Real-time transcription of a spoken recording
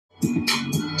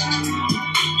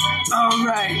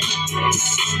Alright.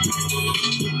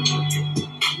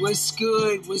 What's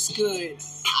good? What's good?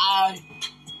 I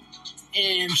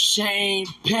am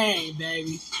ShaynePayne's,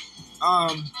 baby.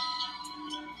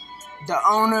 The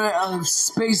owner of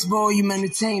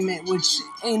SpaceVo7ume Ent, which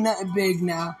ain't nothing big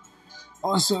now.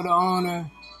 Also the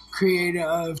owner, creator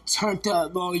of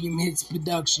TurntUpVo7umeHitz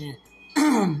Production.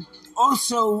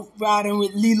 Also riding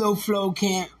with Lilo Flow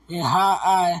Camp and High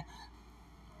Eye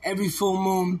every full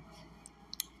moon.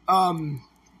 And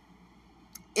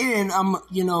I'm,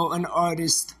 an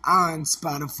artist on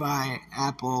Spotify,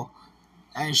 Apple,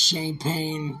 as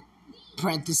ShaynePayne's,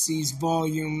 parentheses,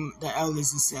 volume, the L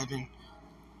is a 7.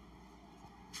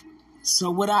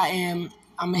 So what I am,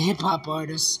 I'm a hip-hop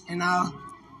artist, and I'll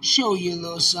show you a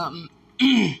little something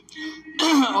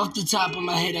off the top of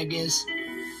my head, I guess.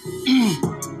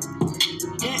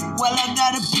 Yeah, well, I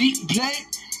got a beat play,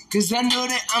 cause I know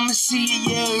that I'ma see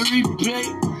it,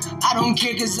 replay. I don't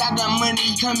care cause I got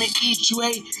money coming each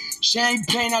way.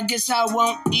 ShaynePayne's, I guess I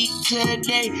won't eat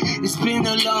today. It's been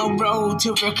a long road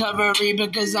to recovery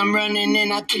because I'm running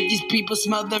and I think these people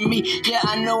smother me. Yeah,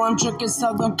 I know I'm drinking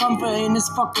Southern Comfort in this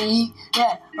fucking heat.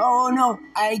 Yeah, oh no,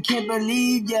 I can't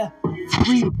believe, yeah.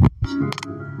 We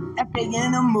epic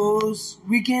animals,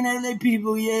 weekend LA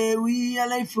people, yeah, we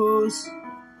LA fools.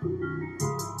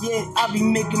 Yeah, I be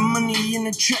making money in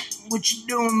the trap. What you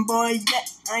doing, boy? Yeah,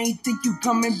 I ain't think you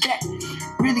coming back.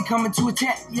 Really coming to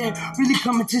attack, yeah. Really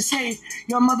coming to save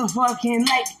your motherfucking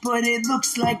life, but it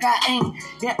looks like I ain't.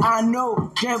 Yeah, I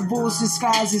know devils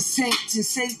disguised as saints and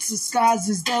saints disguised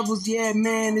as devils. Yeah,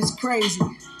 man, it's crazy.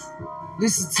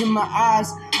 Listen to my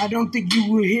eyes. I don't think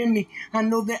you will hear me. I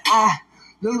know that I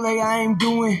look like I ain't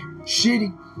doing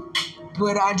shitty,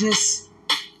 but I just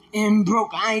am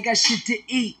broke. I ain't got shit to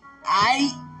eat.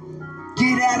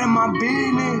 Get out of my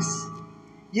business.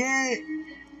 Yeah.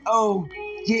 Oh,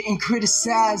 getting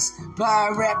criticized by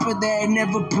a rapper that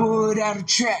never pulled out a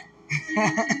track.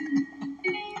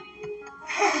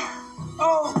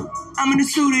 Oh, I'm in the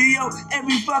studio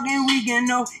every fucking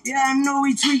weekend. Oh, yeah, I know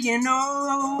we tweaking.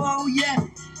 Oh, yeah.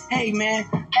 Hey, man,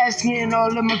 asking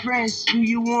all of my friends, do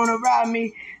you want to ride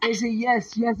me? They say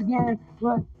yes again. But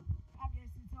I guess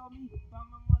it's all me by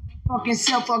my motherfucking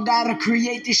self. I gotta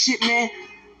create this shit, man.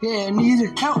 Yeah,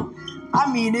 need help.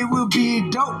 I mean, it will be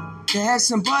dope to have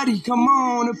somebody come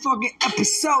on a fucking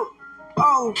episode.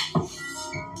 Oh,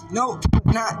 nope, but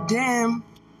not damn.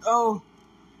 Oh,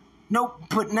 nope,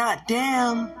 but not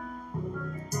damn.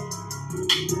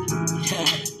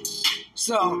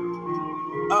 So,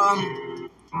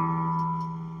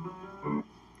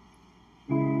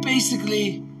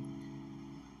 basically,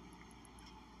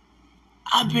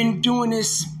 I've been doing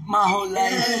this my whole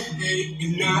life.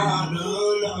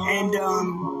 And,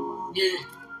 yeah,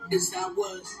 this I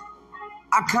was.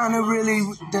 I kind of really,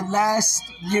 the last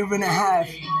year and a half,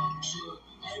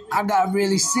 I got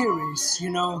really serious,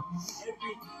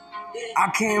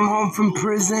 I came home from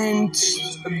prison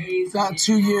about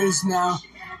 2 years now.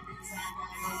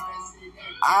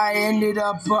 I ended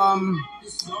up,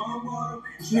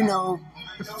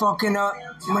 fucking up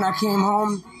when I came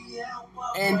home.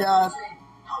 And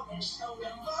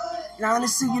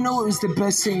honestly, it was the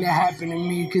best thing that happened to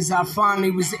me because I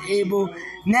finally was able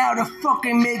now to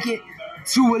fucking make it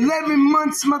to 11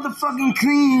 months motherfucking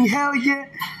clean. Hell yeah.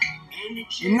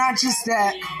 And not just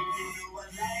that.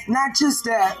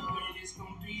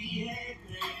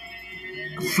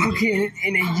 Fucking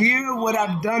in a year, what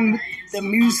I've done with the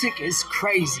music is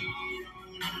crazy.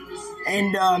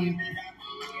 And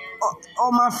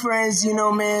all my friends,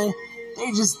 man,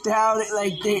 they just doubt it.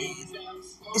 Like,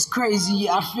 it's crazy.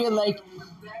 I feel like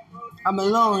I'm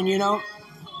alone,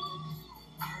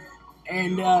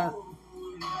 And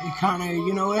it kind of,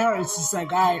 it hurts. It's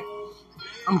like,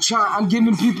 I'm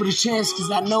giving people the chance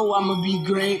because I know I'm going to be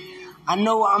great. I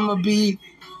know I'm going to be,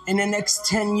 in the next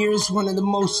 10 years, one of the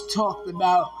most talked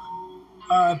about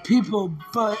people.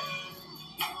 But,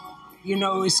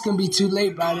 it's going to be too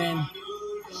late by then.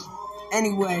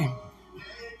 Anyway,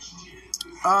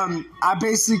 I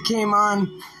basically came on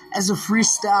as a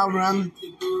freestyle run.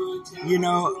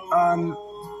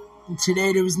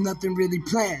 Today there was nothing really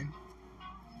planned.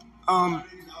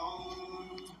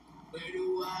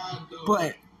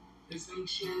 But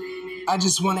I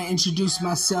just want to introduce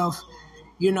myself,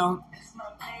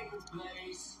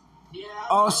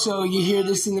 Also, you hear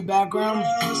this in the background?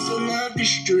 I also love the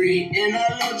street and I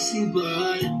love some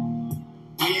blood. Yeah,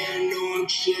 I know I'm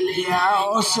chilling. Yeah, I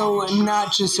also am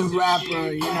not just a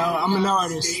rapper, I'm an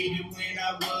artist. When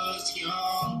I was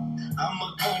young, I'm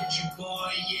a country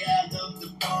boy, yeah, I love the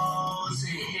balls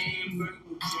and hamburgers.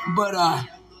 But,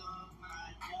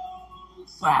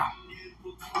 Wow.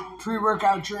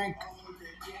 Pre-workout drink.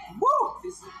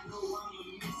 Woo!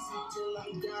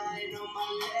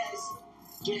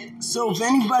 So if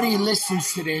anybody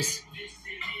listens to this,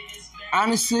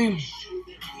 honestly,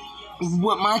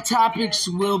 what my topics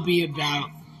will be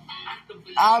about,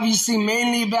 obviously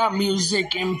mainly about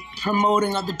music and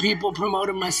promoting other people,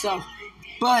 promoting myself,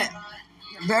 but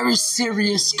very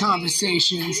serious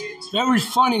conversations, very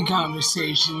funny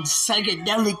conversations,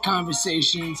 psychedelic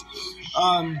conversations.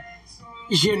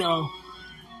 You know,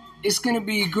 it's gonna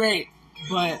be great,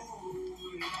 but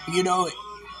you know,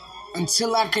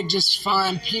 until I could just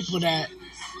find people that,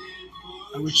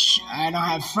 which I don't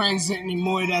have friends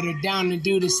anymore that are down to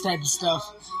do this type of stuff,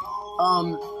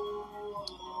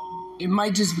 it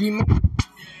might just be me.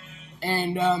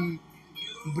 And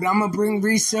but I'm gonna bring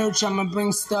research, I'm gonna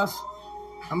bring stuff,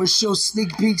 I'm gonna show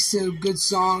sneak peeks of good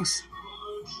songs,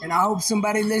 and I hope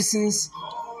somebody listens.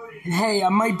 And hey, I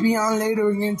might be on later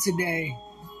again today.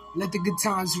 Let the good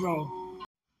times roll.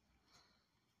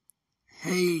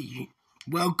 Hey,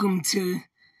 welcome to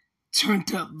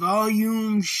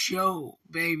TurntUpVo7ume Show,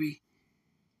 baby.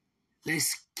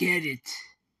 Let's get it.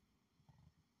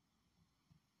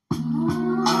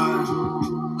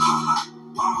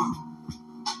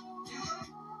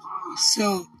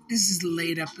 So, this is a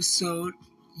late episode.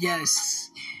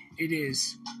 Yes, it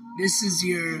is. This is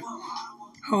your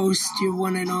host, your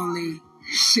one and only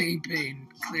ShaynePayne's,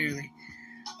 clearly.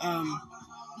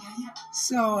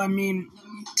 So, I mean,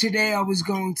 today I was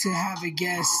going to have a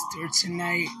guest, or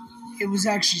tonight. It was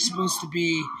actually supposed to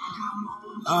be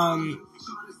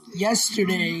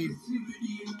yesterday,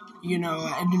 you know,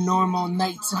 at the normal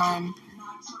nighttime.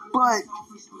 But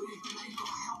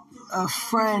a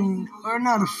friend, or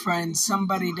not a friend,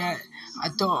 somebody that I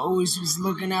thought always was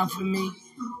looking out for me,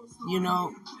 you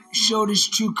know, showed his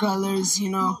true colors, you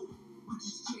know.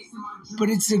 But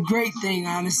it's a great thing,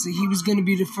 honestly. He was going to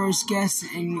be the first guest,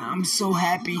 and I'm so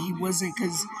happy he wasn't,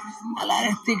 because now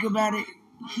that I think about it,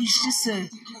 he's just an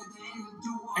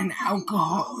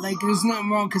alcohol. Like, there's nothing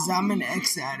wrong, because I'm an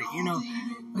ex-addict, you know.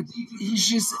 But he's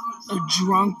just a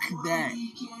drunk that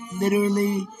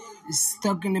literally is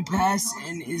stuck in the past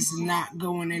and is not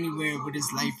going anywhere with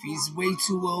his life. He's way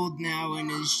too old now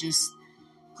and is just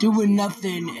doing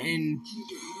nothing, and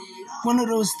one of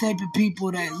those type of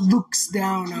people that looks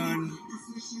down on,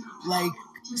 like,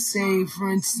 say, for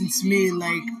instance, me,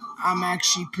 like, I'm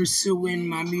actually pursuing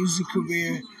my music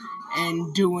career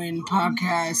and doing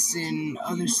podcasts and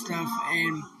other stuff,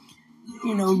 and,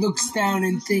 you know, looks down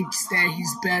and thinks that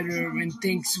he's better and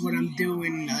thinks what I'm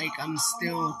doing, like, I'm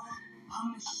still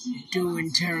doing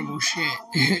terrible shit,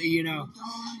 you know.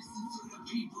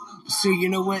 So, you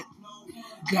know what?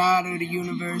 God or the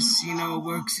universe, you know,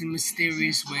 works in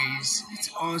mysterious ways.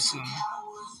 It's awesome.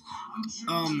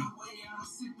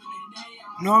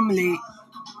 Normally,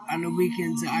 on the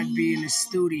weekends, I'd be in the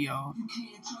studio.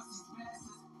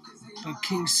 But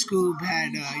King Scoob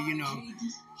had, you know,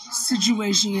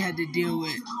 situation he had to deal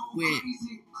with,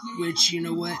 which, you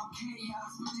know what?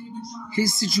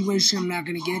 His situation, I'm not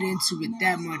going to get into it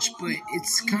that much, but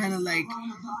it's kind of like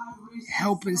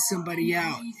helping somebody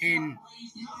out. And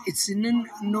it's an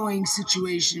annoying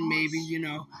situation, maybe, you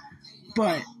know,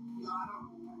 but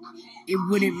it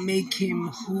wouldn't make him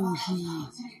who he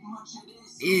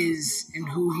is and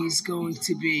who he's going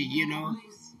to be, you know,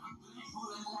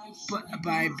 but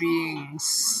by being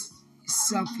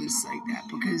selfless like that,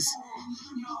 because,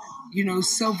 you know,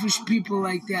 selfish people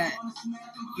like that,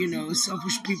 you know,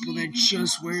 selfish people that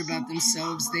just worry about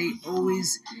themselves, they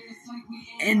always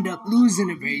end up losing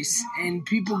a race, and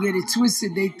people get it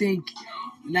twisted. They think,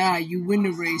 nah, you win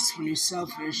the race when you're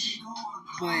selfish,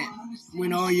 but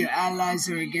when all your allies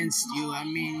are against you, I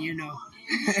mean, you know,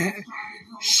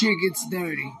 shit gets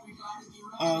dirty.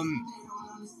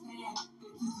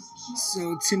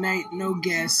 So tonight, no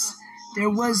guests. There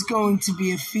was going to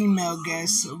be a female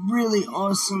guest, a really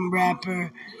awesome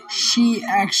rapper. She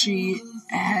actually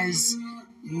has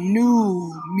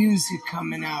new music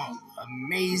coming out.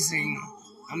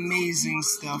 Amazing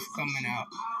stuff coming out.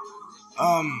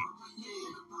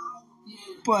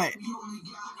 But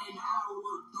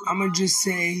I'm gonna just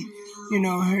say, you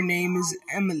know, her name is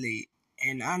Emily.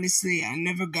 And honestly, I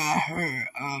never got her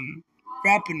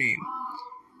rapper name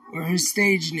or her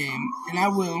stage name, and I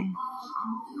will.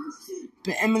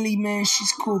 But Emily, man,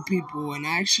 she's cool people, and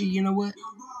I actually, you know what?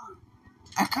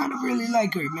 I kind of really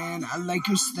like her, man. I like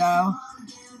her style,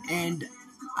 and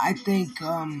I think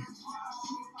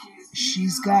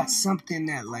she's got something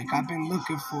that, like, I've been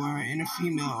looking for in a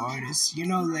female artist. You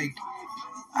know, like,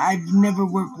 I've never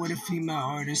worked with a female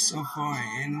artist so far,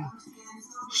 and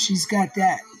she's got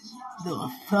that.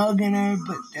 little thug in her,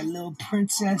 but that little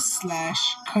princess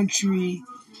 / country,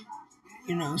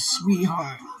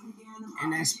 sweetheart.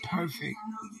 And that's perfect.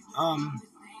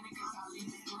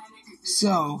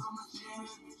 So,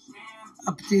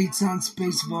 updates on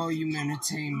SpaceVo7ume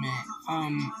Entertainment.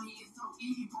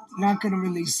 Not gonna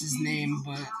release his name,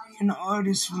 but an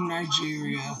artist from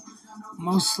Nigeria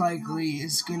most likely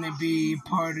is gonna be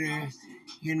part of,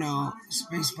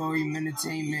 SpaceVo7ume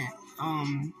Entertainment.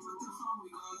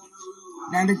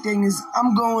 Now the thing is,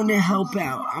 I'm going to help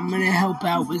out. I'm gonna help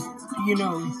out with,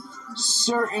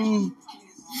 certain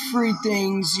free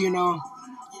things,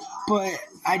 but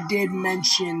I did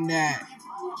mention that,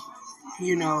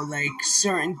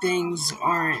 certain things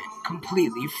aren't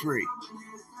completely free.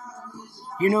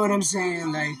 You know what I'm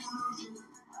saying? Like,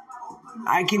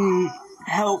 I can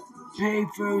help pay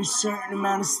for a certain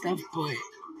amount of stuff, but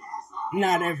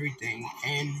not everything.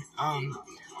 And,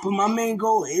 but my main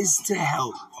goal is to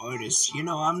help artists.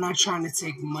 I'm not trying to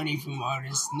take money from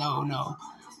artists. No.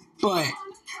 But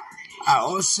I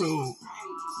also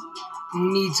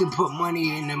need to put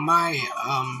money into my,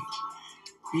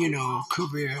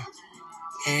 career.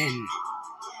 And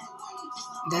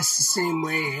that's the same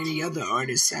way any other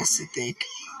artist has to think.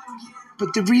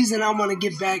 But the reason I want to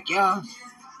get back, y'all,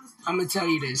 I'm going to tell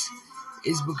you this,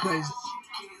 is because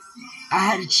I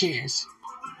had a chance.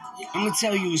 I'm going to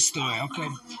tell you a story, okay?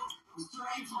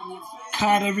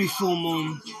 Cod every full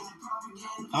moon.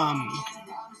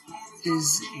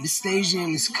 The stage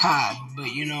name is Cod, but,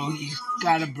 he's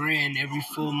got a brand every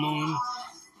full moon.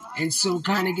 And so it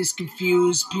kind of gets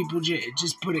confused. People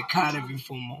just put it Cod every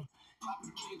full moon.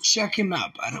 Check him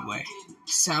out, by the way.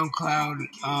 SoundCloud,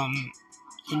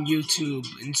 and YouTube,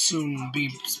 and soon be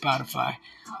Spotify.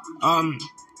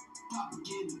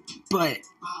 But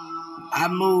I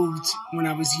moved when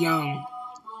I was young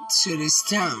to this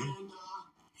town,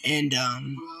 and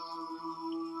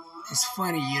it's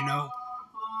funny,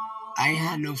 I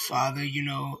had no father,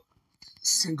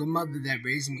 single mother that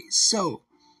raised me. So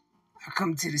I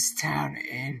come to this town,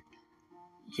 and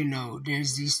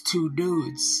there's these two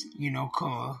dudes,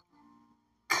 called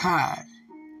Cod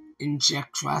and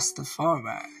Jack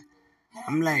Rastafari.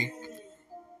 I'm like,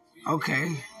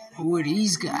 okay, who are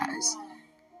these guys?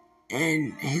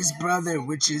 And his brother,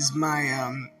 which is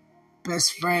my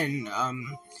best friend,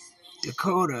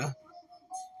 Dakota,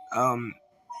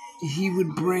 he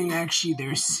would bring actually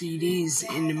their CDs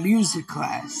in the music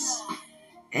class.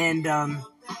 And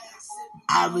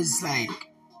I was like,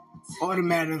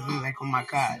 automatically like, oh my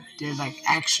God, they're like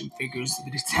action figures of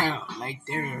the town. Like,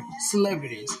 they're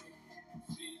celebrities.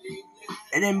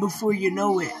 And then before you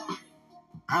know it,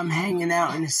 I'm hanging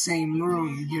out in the same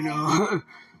room,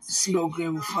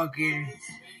 smoking fucking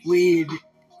weed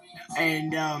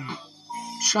and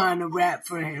trying to rap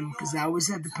for him because I always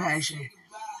had the passion.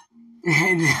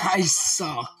 And I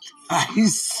sucked.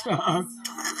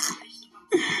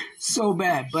 So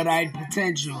bad, but I had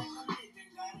potential.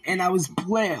 And I was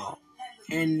pale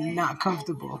and not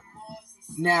comfortable.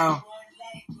 Now,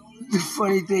 the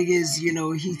funny thing is,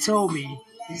 he told me,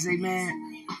 he's like,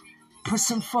 man, put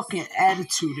some fucking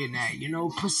attitude in that,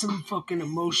 put some fucking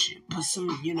emotion, put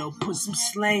some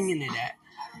slang into that.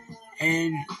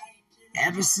 And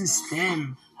ever since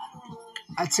then,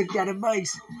 I took that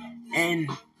advice. And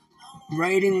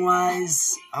writing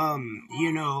wise,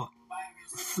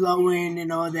 flowing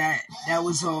and all that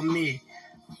was all me.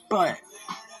 But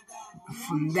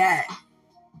from that,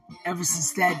 ever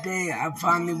since that day, I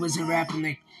finally wasn't rapping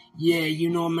like, yeah,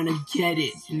 I'm gonna get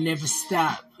it and never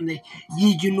stop. I'm like,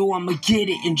 yeah, I'm gonna get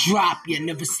it and drop you,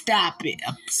 never stop it.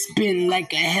 I spin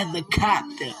like a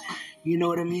helicopter. You know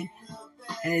what I mean?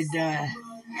 And,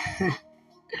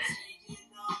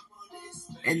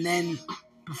 and then,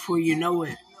 before you know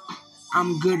it,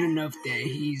 I'm good enough that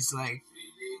he's like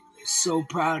so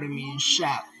proud of me and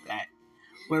shocked that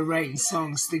we're writing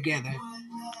songs together.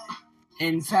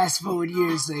 And fast forward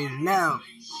years later, now,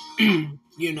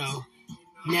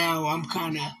 now I'm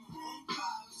kind of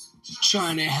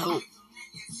trying to help,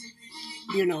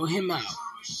 him out.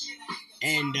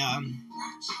 And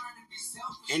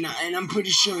I'm pretty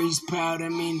sure he's proud. I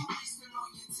mean,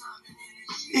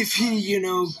 if he,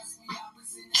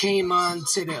 came on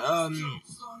to the,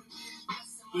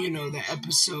 the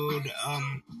episode,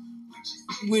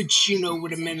 which,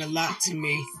 would have meant a lot to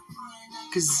me.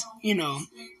 Because,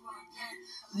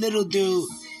 little do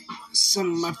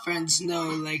some of my friends know,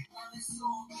 like,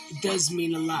 it does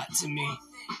mean a lot to me,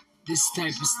 this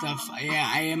type of stuff. Yeah,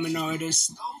 I am an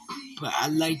artist, but I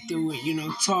like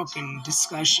the, talking,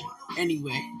 discussion,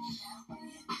 anyway.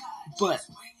 But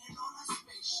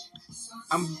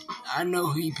I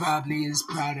know he probably is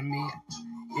proud of me.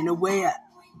 In a way,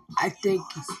 I think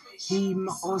he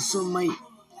also might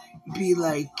be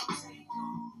like,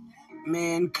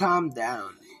 man, calm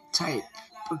down type,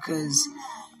 because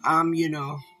I'm,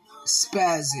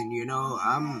 spazzing,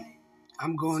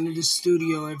 I'm going to the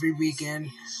studio every weekend.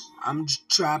 I'm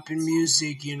dropping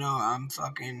music, I'm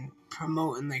fucking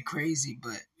promoting like crazy,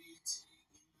 but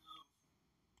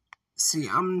see,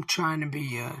 I'm trying to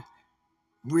be a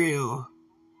real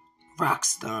rock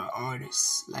star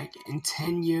artist. Like, in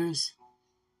 10 years,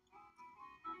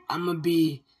 I'm gonna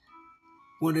be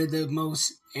one of the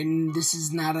most, and this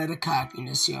is not out of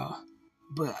cockiness, y'all,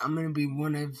 but I'm gonna be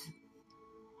one of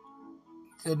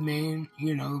the main,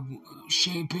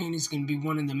 ShaynePayne's is gonna be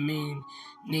one of the main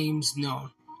names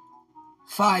known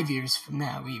 5 years from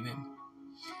now, even.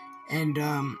 And,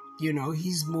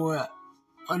 he's more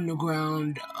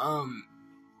underground,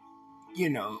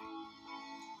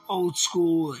 old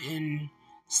school and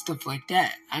stuff like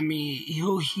that. I mean,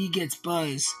 he gets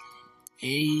buzz.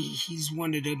 He's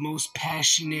one of the most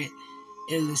passionate,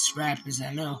 illest rappers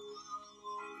I know.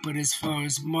 But as far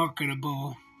as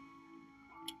marketable,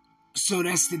 so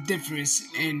that's the difference.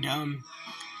 And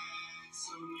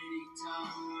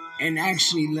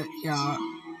actually, y'all,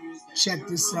 check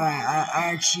this out.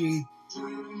 I actually,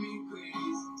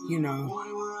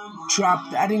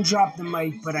 I didn't drop the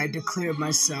mic, but I declared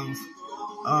myself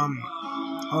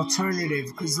alternative,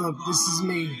 because look, this is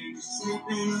me.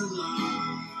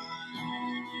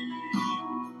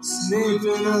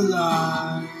 Living a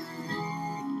lie.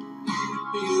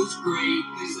 Feels great,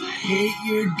 'cause I hate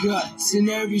your guts in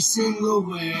every single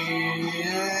way.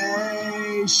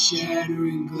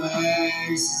 Shattering glass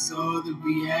is all that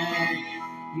we had.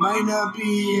 Might not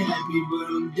be happy, but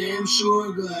I'm damn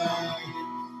sure glad.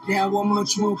 Now I'm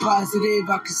much more positive,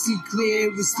 I can see clear.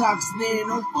 It was toxic then,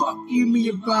 oh fuck, give me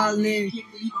a violin.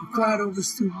 You cried over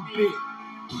stupid bit.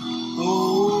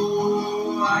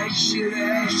 Oh, I should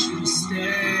ask you to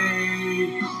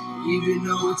stay, even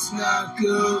though it's not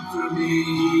good for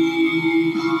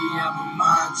me. I'm a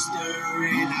monster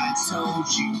and I told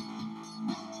you,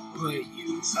 but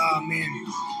you, oh man.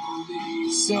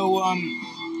 So,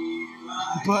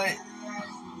 but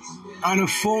on a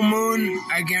full moon,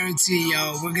 I guarantee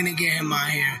y'all, we're gonna get him out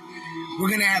here. We're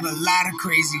gonna have a lot of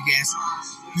crazy guests.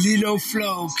 Lilo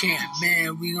Flow Camp,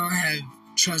 man, we gonna have,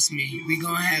 trust me, we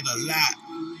gonna have a lot.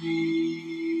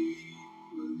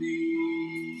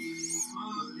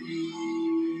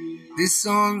 This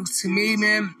song, to me,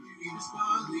 man,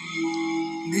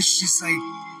 this just like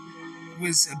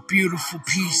was a beautiful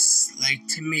piece, like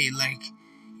to me, like,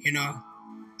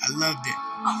 I loved it.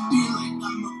 I feel like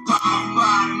I'm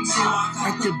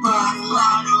at the bottom.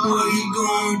 What he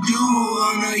gonna do?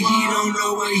 Oh no, he don't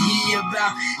know what he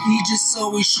about. He just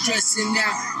always stressing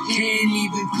out. Can't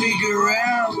even figure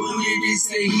out what it is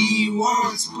that he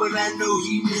wants. But I know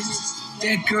he misses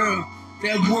that girl,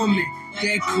 that woman,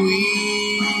 that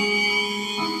queen.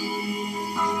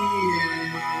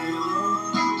 Yeah.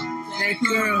 That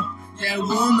girl, that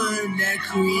woman, that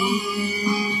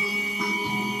queen.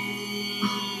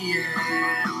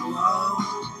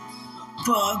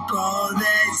 Fuck all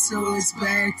that, so it's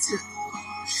back to...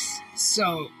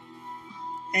 So,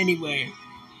 anyway.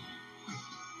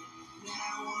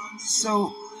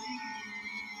 So,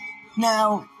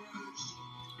 now,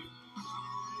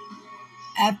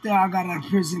 after I got out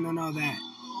of prison and all that,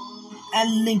 I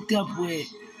linked up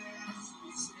with,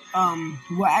 COD.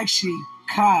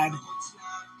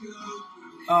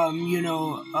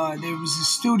 There was a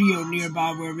studio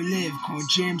nearby where we live called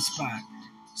Jam Spot.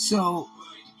 So,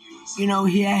 he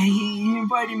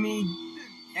invited me,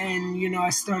 and, I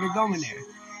started going there.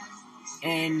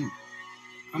 And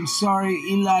I'm sorry,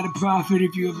 Eli the Prophet,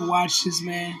 if you ever watched this,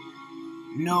 man.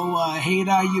 No hate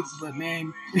on you, but,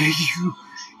 man,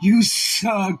 you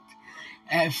sucked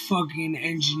at fucking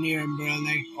engineering, bro.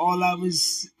 Like, all I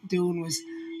was doing was,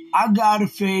 I got a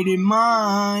faded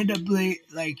mind. I play,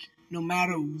 like, no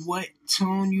matter what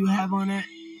tone you have on it,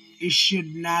 it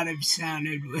should not have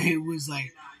sounded, it was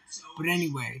like, but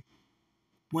anyway.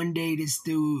 One day, this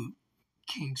dude,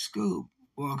 King Scoop,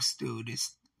 walks through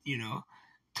this,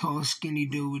 tall, skinny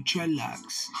dude with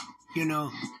dreadlocks,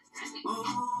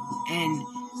 and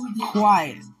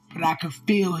quiet, but I could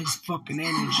feel his fucking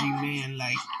energy, man,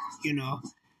 like,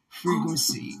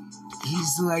 frequency.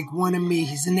 He's like one of me,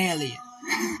 he's an alien.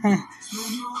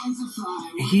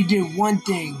 He did one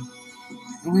thing,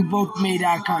 and we both made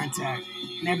eye contact,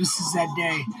 and ever since that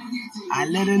day, I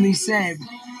literally said,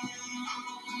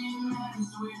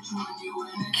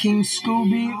 King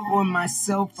Scooby or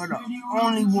myself are the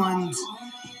only ones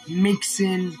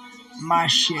mixing my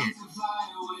shit.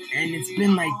 And it's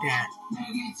been like that.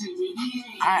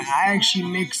 I actually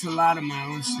mix a lot of my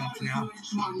own stuff now.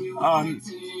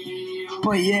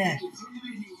 But yeah.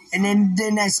 And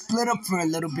then I split up for a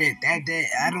little bit. That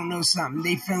I don't know something.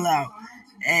 They fell out.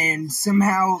 And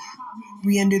somehow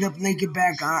we ended up linking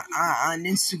back on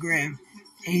Instagram.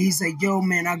 And he's like, yo,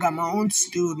 man, I got my own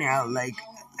studio now. Like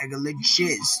a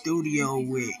legit studio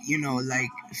with,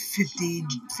 like 50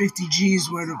 G's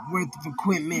worth of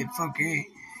equipment. Fucking,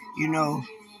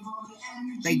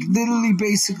 like literally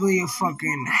basically a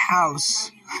fucking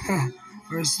house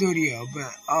for a studio.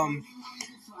 But,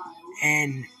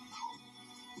 and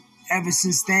ever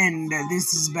since then,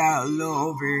 this is about a little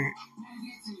over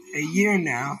a year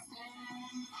now.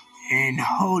 And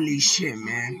holy shit,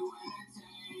 man.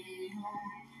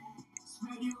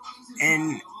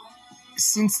 And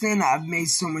since then, I've made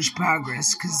so much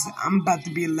progress because I'm about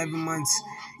to be 11 months,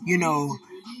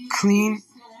 clean.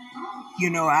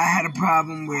 I had a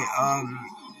problem with,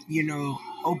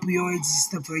 opioids and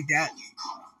stuff like that.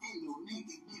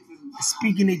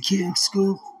 Speaking of King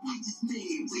Scoop,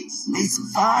 it's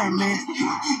fire, man.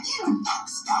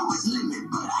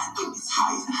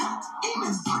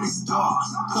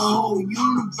 The whole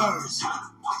universe.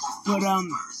 But,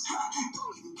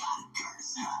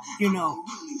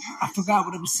 I forgot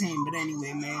what I was saying, but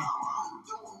anyway, man,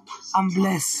 I'm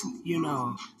blessed,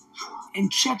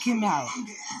 and check him out,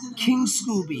 King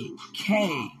Scooby,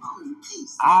 K-I-I-I-N-G,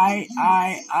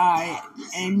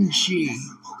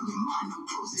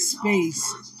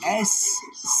 space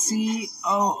S-C-O-O-B-Y,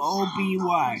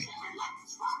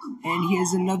 and he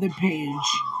has another page.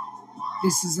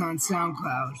 This is on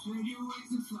SoundCloud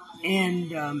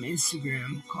and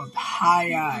Instagram called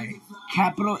Hi-I,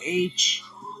 capital H-I-I-I-G-H,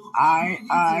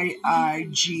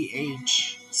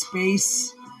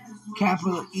 space,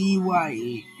 capital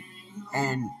E-Y-E,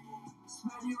 and,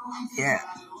 yeah.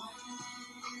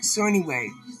 So anyway,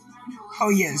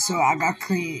 so I got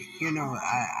clean,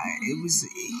 it was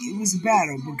a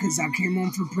battle because I came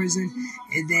home from prison,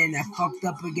 and then I fucked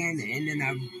up again, and then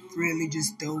I really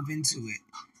just dove into it,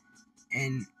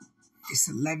 and it's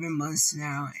 11 months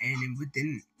now, and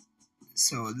 11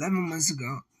 months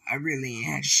ago, I really ain't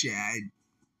had shit. I had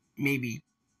maybe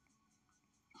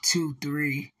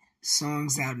 2-3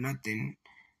 songs out, nothing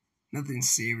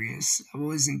serious. I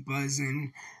wasn't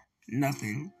buzzing,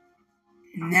 nothing.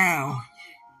 Now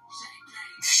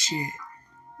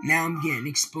I'm getting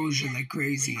exposure like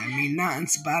crazy. I mean, not on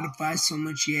Spotify so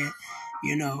much yet,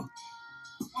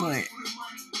 but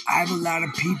I have a lot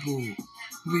of people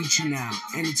reaching out,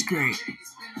 and it's great.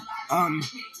 I'm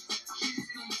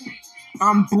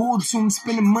bored, so I'm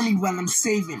spending money while I'm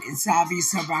saving. It's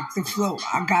obvious I rock the flow.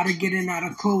 I gotta get in out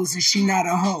of clothes, and she not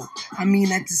a hoe. I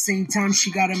mean, at the same time, she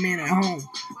got a man at home.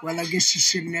 Well, I guess she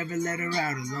should never let her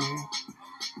out alone.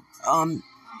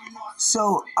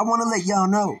 So I want to let y'all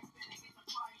know.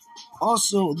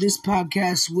 Also, this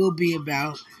podcast will be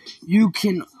about, you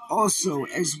can also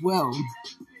as well,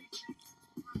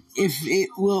 if it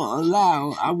will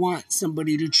allow, I want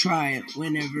somebody to try it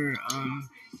whenever,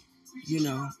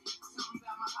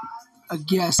 a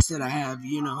guest that I have,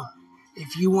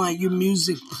 if you want your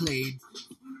music played,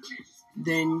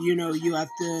 then, you have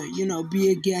to, be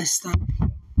a guest on,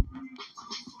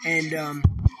 and,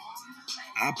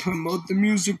 I promote the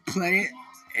music, play it,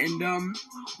 and,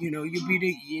 you be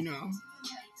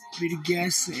the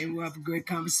guest, and we'll have a great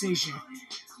conversation.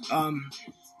 I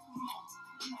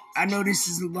know this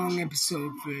is a long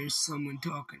episode for someone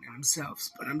talking to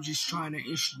themselves, but I'm just trying to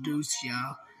introduce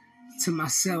y'all to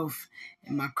myself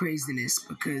and my craziness,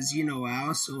 because, I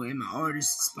also am an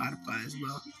artist on Spotify as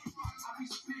well.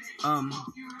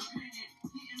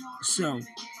 So,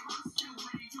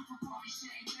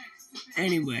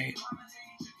 anyway,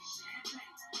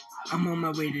 I'm on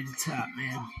my way to the top,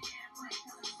 man.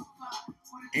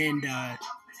 And,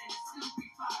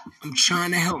 I'm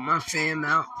trying to help my fam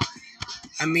out.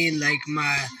 I mean, like,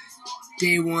 my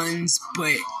day ones,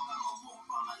 but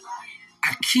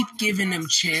I keep giving them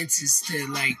chances to,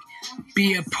 like,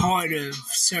 be a part of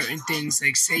certain things,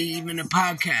 like, say, even a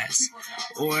podcast,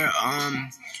 or,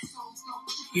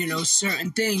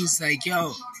 certain things, like,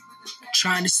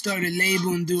 trying to start a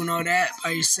label and doing all that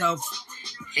by yourself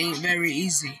ain't very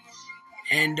easy,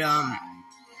 and,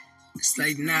 it's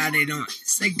like,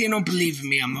 they don't believe in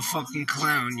me, I'm a fucking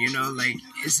clown, like,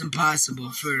 it's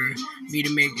impossible for me to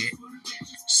make it,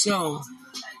 so,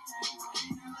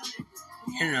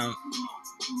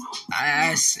 I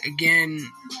ask again,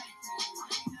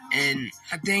 and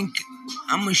I think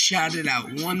I'm gonna shout it out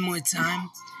one more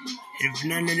time. And if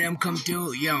none of them come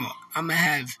through, I'm gonna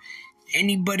have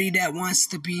anybody that wants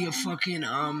to be a fucking,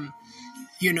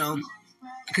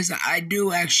 because I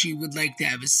do actually would like to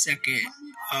have a second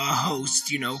host,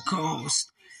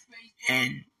 co-host,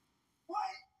 and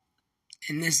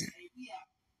listen,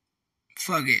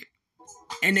 fuck it.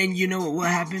 And then you know what will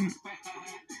happen?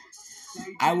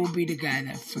 I will be the guy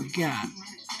that forgot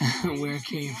where it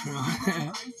came from.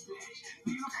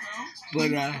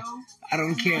 But I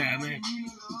don't care, man.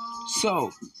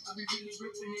 So,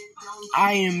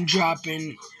 I am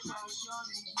dropping.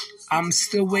 I'm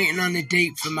still waiting on the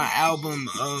date for my album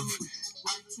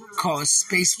called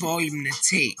SpaceVo7ume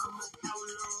Ent.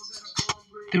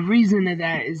 The reason of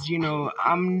that is,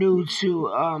 I'm new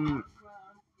to,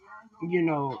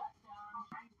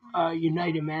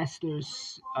 United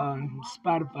Masters,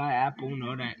 Spotify, Apple, and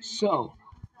all that. So,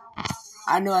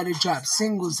 I know how to drop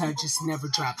singles, I just never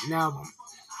dropped an album.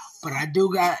 But I do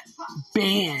got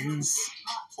bands.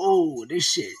 Oh,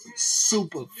 this shit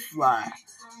super fly.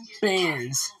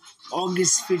 Bands,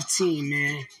 August 15,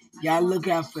 man. Y'all look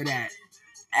out for that.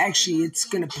 Actually, it's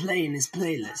gonna play in this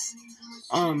playlist.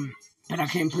 But I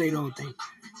can't play the whole thing.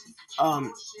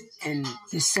 And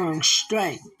the song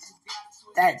Strength,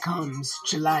 that comes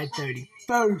July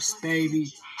 31st,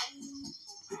 baby.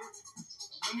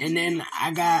 And then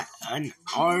I got an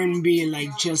R&B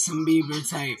like Justin Bieber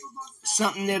type.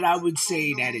 Something that I would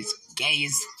say that is gay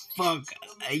as fuck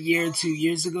a year or 2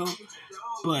 years ago.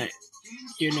 But,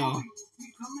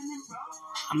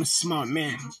 I'm a smart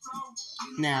man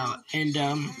now. And,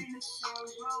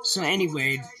 so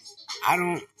anyway, I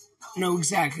don't know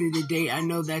exactly the date. I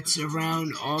know that's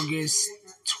around August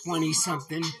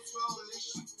 20-something.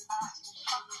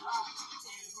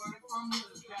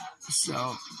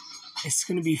 So, it's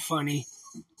gonna be funny.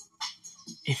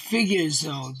 It figures,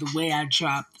 though, the way I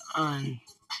dropped on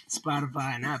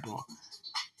Spotify and Apple,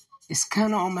 it's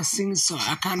kind of on my singing song.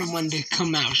 I kind of wanted to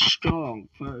come out strong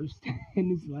first.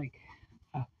 And it's like,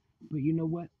 but you know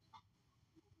what?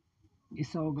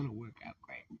 It's all gonna work out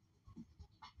great.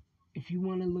 If you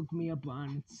want to look me up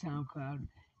on SoundCloud,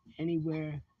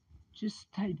 anywhere, just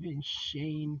type in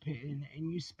ShaynePayne,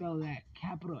 and you spell that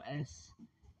capital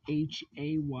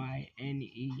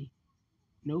SHayne,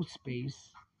 no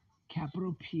space,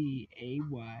 capital PAYNE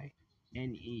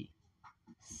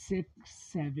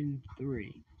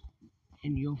 673,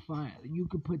 and you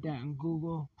could put that on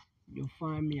Google. You'll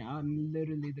find me. I'm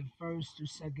literally the first or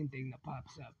second thing that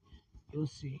pops up. You'll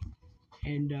see.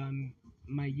 And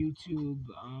my YouTube,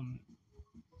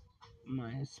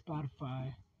 my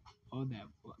Spotify, all that.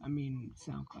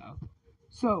 SoundCloud.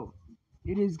 So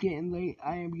it is getting late.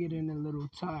 I am getting a little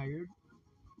tired.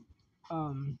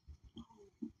 And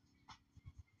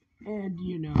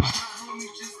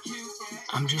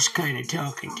I'm just kind of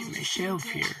talking to myself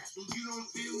here.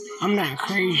 I'm not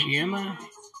crazy, am I?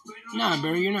 Nah,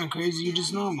 bro, you're not crazy. You're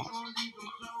just normal.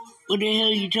 What the hell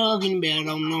are you talking about?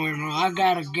 I'm normal. I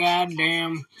got a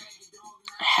goddamn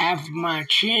half of my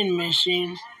chin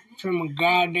missing from a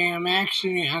goddamn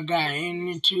accident I got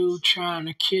into trying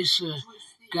to kiss a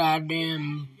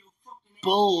goddamn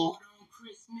bull.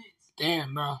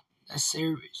 Damn, bro. That's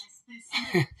serious.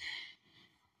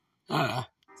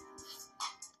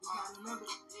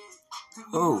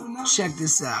 Oh, check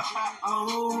this out.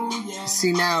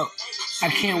 See, now, I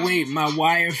can't wait. My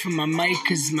wire for my mic,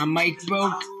 because my mic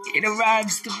broke. It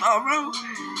arrives tomorrow.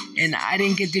 And I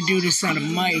didn't get to do this on a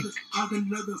mic. I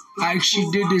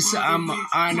actually did this on a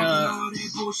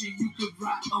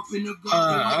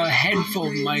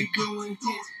headphone mic,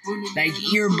 like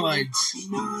earbuds.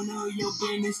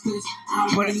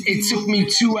 But it took me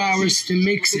 2 hours to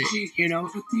mix it,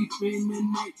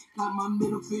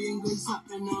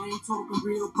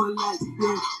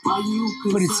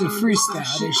 But it's a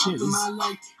freestyle. This shit was.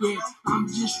 I'm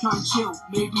just trying to chill.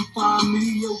 Maybe find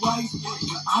me a wife.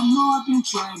 I know I've been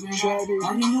traveling. I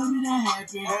didn't know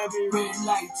that happened. Red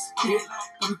lights,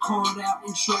 got called out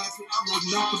in traffic. Like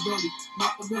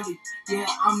Machiavelli. Yeah,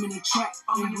 I'm in a trap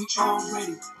and we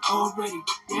already.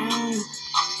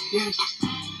 Yeah.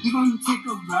 We gonna take a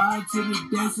ride to the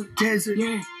desert.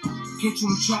 Yeah. Catch you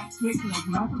in traffic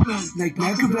like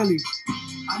Machiavelli.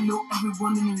 I know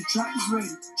everyone in the trap is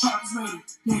ready.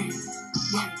 Yeah,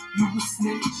 you a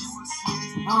snitch.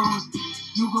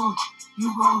 You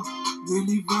gon'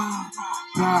 really ride.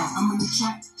 I'm in the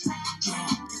trap, yeah.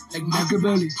 Like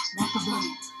Machiavelli.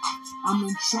 I'm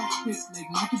in traffic like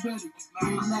Machiavelli.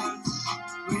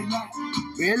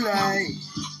 Red light.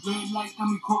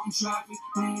 I'm caught in traffic.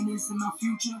 Man, it's in my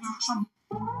future.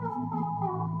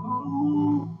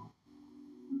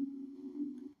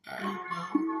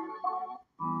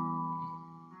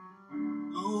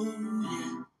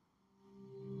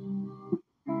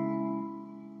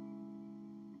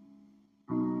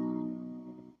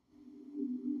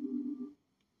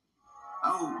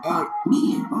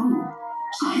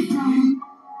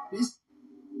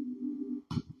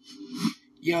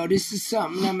 Yo, this is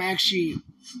something I'm actually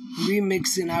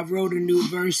remixing. I wrote a new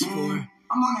verse for.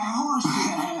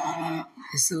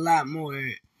 It's a lot more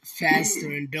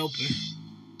faster and doper.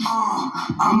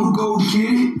 I'ma go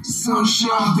get it.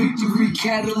 Sunshine, victory,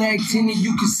 Cadillac tinted.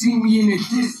 You can see me in the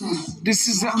distance. This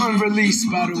is an unreleased,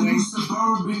 by the way,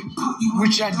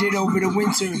 which I did over the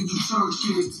winter.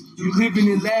 You living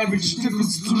in lavish,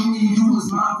 difference between me and you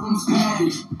is my room's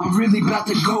padded. I'm really about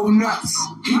to go nuts.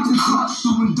 Hit the clutch,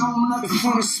 doing donuts in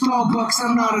front of Starbucks.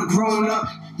 I'm not a grown up.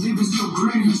 Living so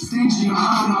greedy and stingy, I'm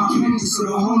hiding my pennies so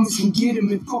the homies can get him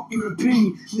and fuck your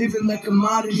opinion. Living like a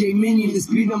modern day minion, this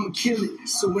beat I'ma kill it.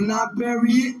 So when I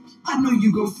bury it, I know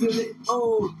you gon' feel it.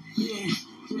 Oh, yeah.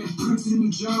 Prince in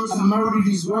New Jersey. I murder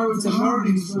these words, yeah.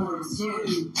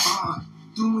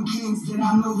 Doing things that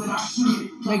I know that I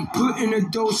shouldn't. Like putting a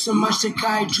dose on my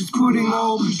psychiatrist, putting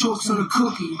all the jokes on a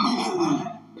cookie.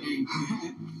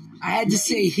 I had to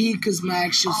say he because my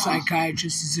actual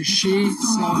psychiatrist is a she,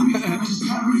 so.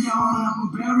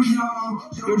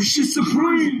 Yo, this shit's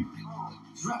supreme.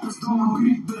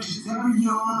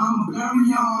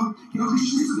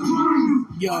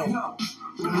 Yo,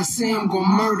 when I say I'm gonna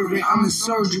murder it, I'm in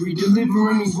surgery,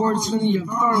 delivering these words from the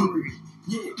infirmary.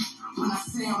 Yeah, when I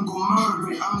say I'm gonna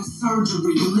murder it, I'm in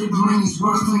surgery, delivering these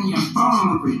words from the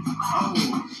infirmary.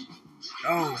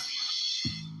 Oh.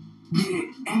 Yeah,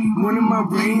 anyone in my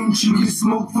range, you can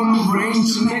smoke from the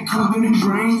range, and that covered in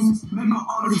brains. Remember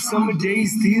all the summer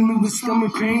days, dealing with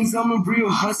stomach pains. I'm a real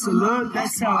hustler,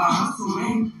 that's how I hustle,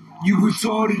 man. You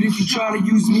retarded if you try to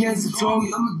use me as a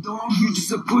target. I'm a dog, you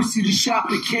just a pussy to shop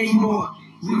at Kmart.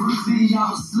 Lyrically,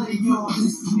 I'm a slay, y'all,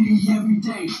 this is me every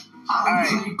day. I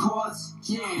don't play cards,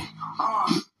 yeah,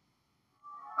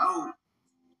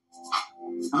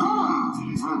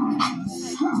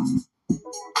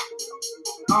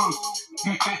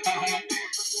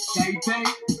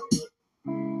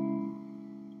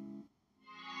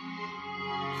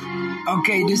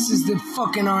 Okay, this is the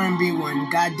fucking R&B one.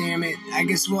 God damn it. I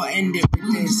guess we'll end it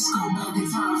with this.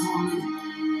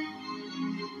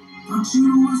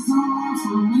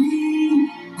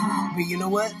 But you know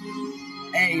what?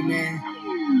 Hey, man.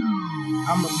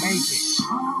 I'ma make it.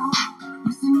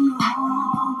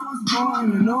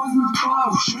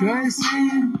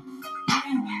 Stressing.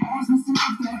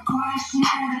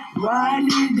 Why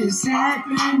did this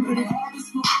happen? But it happens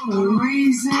for a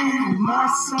reason. My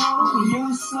soul,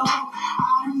 your soul,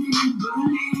 I need to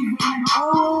believe it.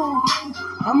 Oh,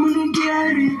 I'm gonna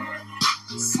get it.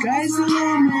 Sky's the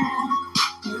limit.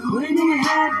 When it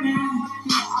happened,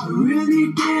 I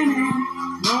really didn't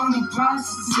want to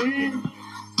process it,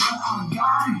 but I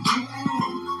gotta get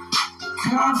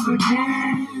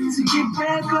confident to get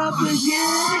back up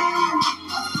again.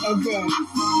 Okay.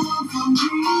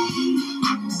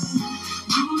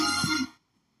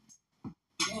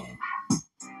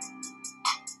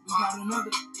 We got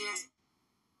another.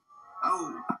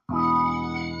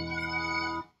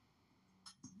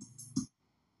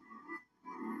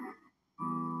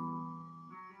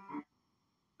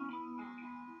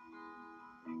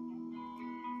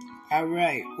 All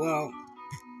right. Well,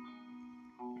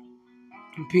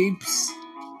 peeps.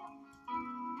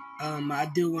 I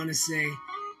do want to say,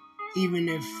 even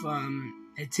if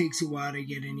it takes a while to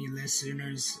get any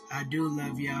listeners, I do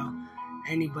love y'all.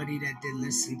 Anybody that did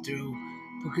listen through,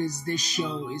 because this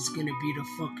show is gonna be the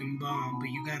fucking bomb. But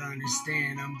you gotta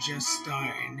understand, I'm just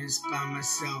starting this by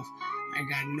myself. I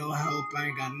got no help. I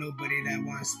ain't got nobody that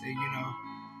wants to,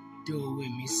 do it with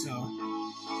me. So,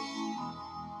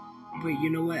 but you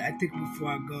know what? I think before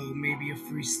I go, maybe a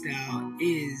freestyle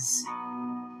is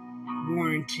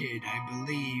warranted, I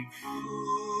believe.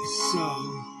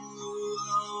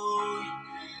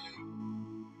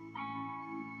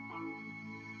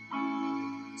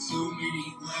 So many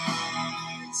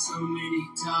lies, so many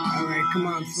times. Alright, come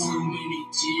on, phone. So many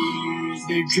tears,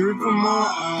 they drip from my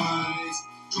eyes,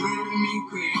 driving me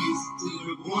crazy to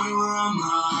the point where I'm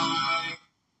high.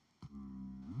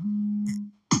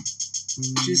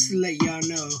 Just to let y'all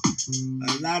know, a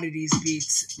lot of these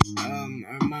beats are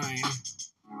mine.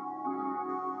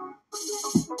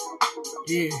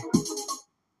 Yeah.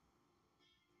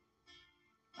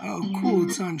 Oh, cool.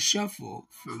 It's on shuffle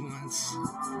for once.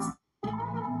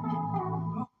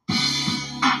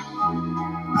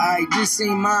 Alright, this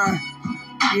ain't mine.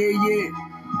 Yeah. Yeah.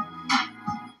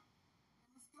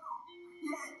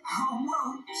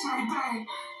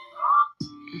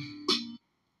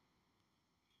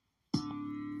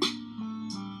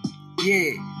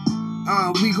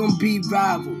 We gon' be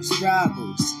rivals.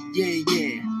 Yeah.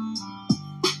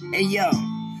 Hey, yo.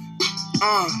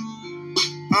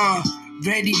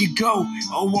 Ready to go.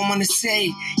 Oh, I wanna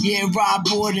say, yeah, Rob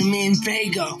Boredom in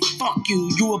Vega. Fuck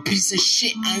you, you a piece of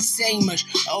shit, I ain't saying much.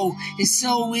 Oh, and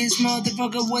so is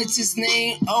motherfucker, what's his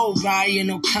name? Oh,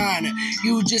 Ryan O'Connor.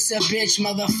 You just a bitch,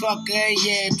 motherfucker,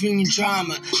 yeah, bringing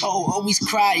drama. Oh, always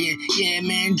crying, yeah,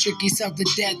 man, trick yourself to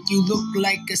death. You look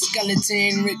like a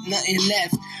skeleton with nothing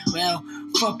left. Well,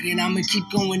 fuck it, I'ma keep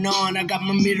going on. I got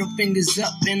my middle fingers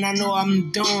up and I know I'm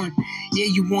done. Yeah,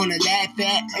 you wanna laugh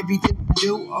at everything I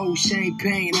do? Oh,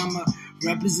 ShaynePayne's, I'ma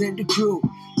represent the crew.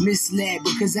 Misled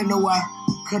because I know I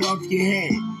cut off your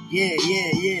head. Yeah.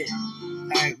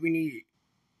 Alright, we need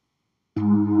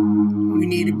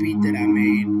a beat that I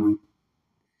made.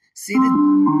 See,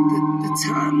 the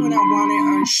time when I want it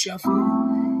on shuffle,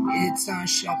 it's on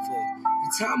shuffle.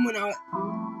 The time when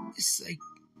it's like,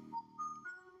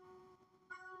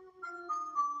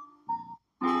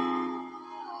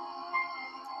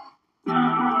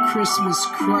 Christmas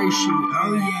Christ shoot.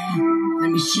 Oh yeah, let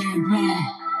me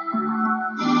ShaynePayne's.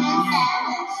 Yeah,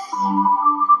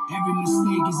 every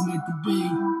mistake is meant to be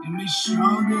and make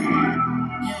stronger.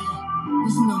 Yeah,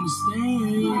 there's no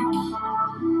mistake,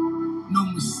 no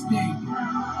mistake.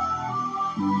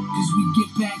 'Cause we get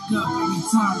back up every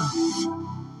time.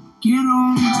 Get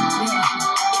on, yeah.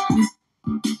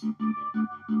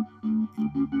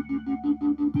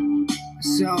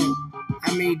 So I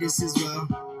made this as well.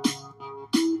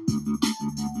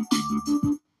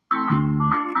 I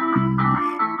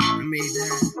made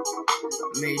that. I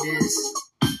made this.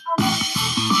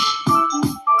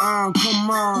 Come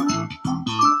on.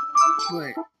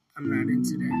 But I'm not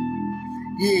into that.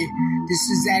 Yeah, this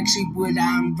is actually what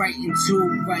I'm writing to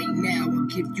right now. I'll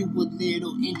give you a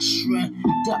little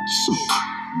introduction.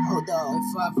 Hold on,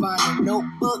 if I find a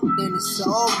notebook, then it's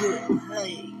all good.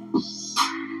 Hey.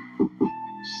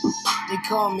 They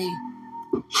call me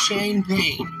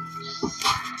ShaynePayne's.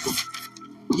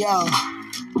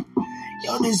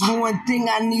 Yo, there's one thing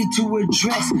I need to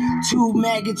address. 2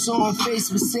 maggots on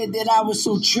Facebook said that I was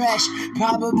so trash.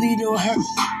 Probably to hurt.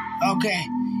 Okay,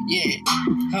 yeah.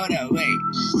 Hold up, wait.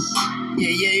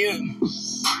 Yeah.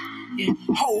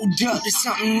 Hold up, there's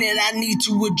something that I need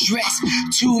to address.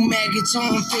 2 maggots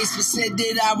on Facebook said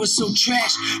that I was so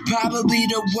trash. Probably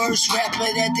the worst rapper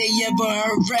that they ever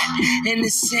heard rap. And the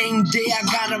same day I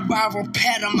got a viral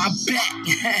pat on my back.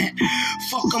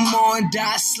 Fuck 'em on,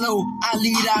 die slow. I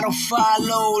lead, I don't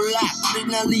follow. Lock,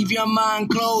 then I leave your mind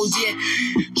closed. Yeah,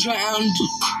 drowned.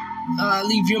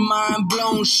 Leave your mind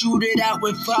blown, shoot it out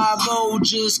with 5-0.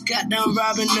 Just got done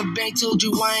robbing the bank, told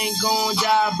you I ain't gon'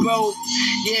 die broke.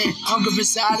 Yeah, hunger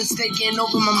inside is taking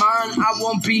over my mind. I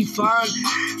won't be fine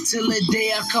till the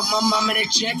day I cut my mama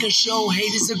that check and show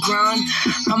haters a grind.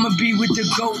 I'ma be with the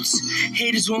goats,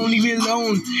 haters won't leave me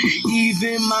alone.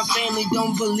 Even my family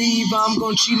don't believe I'm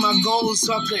gon' achieve my goals.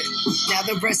 Fuck it, now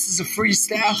the rest is a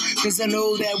freestyle, 'cause I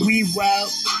know that we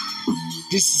wild.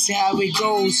 This is how it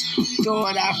goes.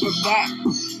 Thought I forgot.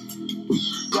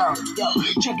 Yo,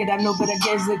 check it. I know that I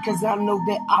guess it, 'cause I know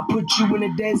that I put you in the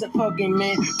desert. Fucking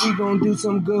man, we gon' do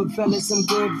some good fellas.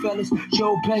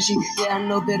 Joe Pesci, yeah, I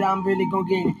know that I'm really gon'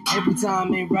 get it every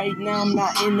time. And right now I'm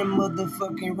not in the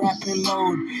motherfucking rapping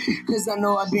mode, 'cause I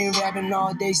know I've been rapping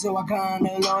all day, so I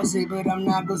kinda lost it. But I'm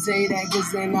not gon' say that, 'cause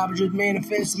then I'll just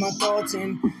manifest my thoughts.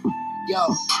 And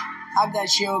yo, I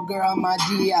got your girl, my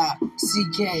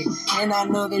D-I-C-K, and I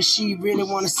know that she really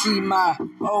wanna see my,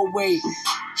 oh wait,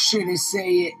 shouldn't say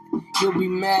it, you'll be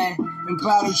mad, and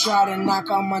probably try to knock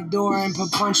on my door and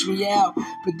punch me out,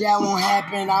 but that won't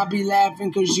happen. I'll be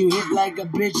laughing 'cause you hit like a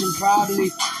bitch and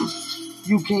probably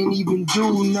you can't even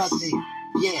do nothing,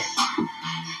 yeah.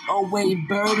 Oh wait,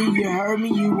 birdie, you heard me?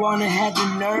 You wanna have the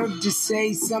nerve to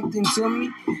say something to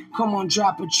me? Come on,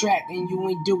 drop a track and you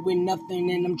ain't doing nothing,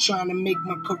 and I'm trying to make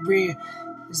my career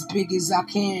as big as I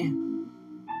can.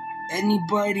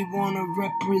 Anybody wanna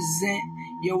represent?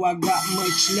 Yo, I got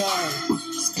much love.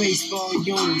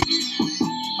 SpaceVo7ume.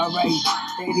 Alright,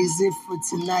 that is it for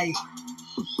tonight.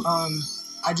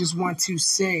 I just want to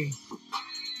say,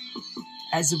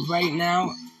 as of right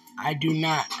now, I do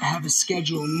not have a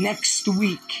schedule next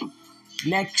week.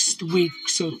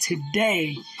 So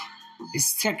today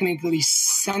is technically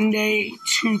Sunday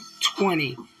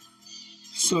 2/20.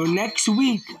 So next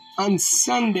week on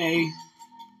Sunday,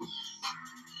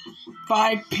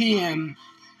 5 p.m.,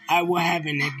 I will have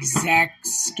an exact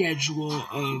schedule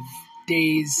of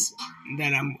days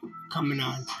that I'm coming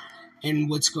on and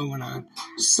what's going on.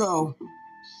 So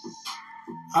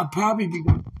I'll probably be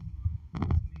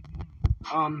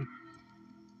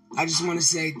I just want to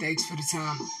say thanks for the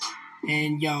time.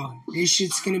 And yo, this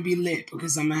shit's gonna be lit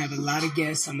because I'm gonna have a lot of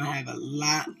guests. I'm gonna have a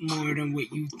lot more than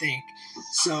what you think.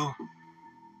 So,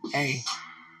 hey,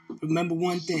 remember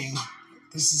one thing.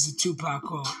 This is a Tupac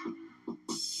quote.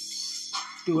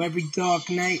 Through every dark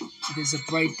night, there's a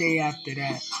bright day after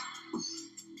that.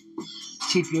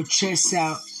 Keep your chest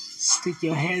out, stick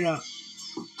your head up,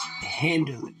 and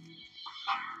handle it.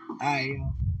 Alright,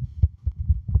 yo.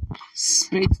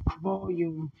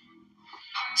 SpaceVo7ume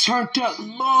Turned Up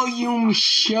Volume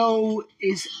show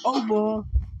is over.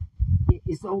 It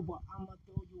is over. I'ma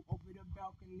throw you over the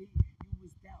balcony. You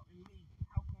was doubting me.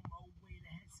 How come old way the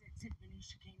headset Tiffany?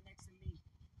 She came next to me.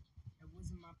 It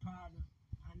wasn't my problem.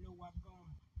 I know I'm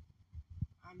gone.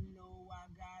 I know I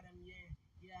got him.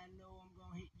 Yeah, I know I'm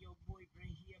gonna hit your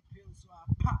boyfriend. He appealed, so I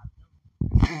popped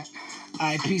him.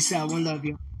 Alright, peace out. One love,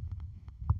 you.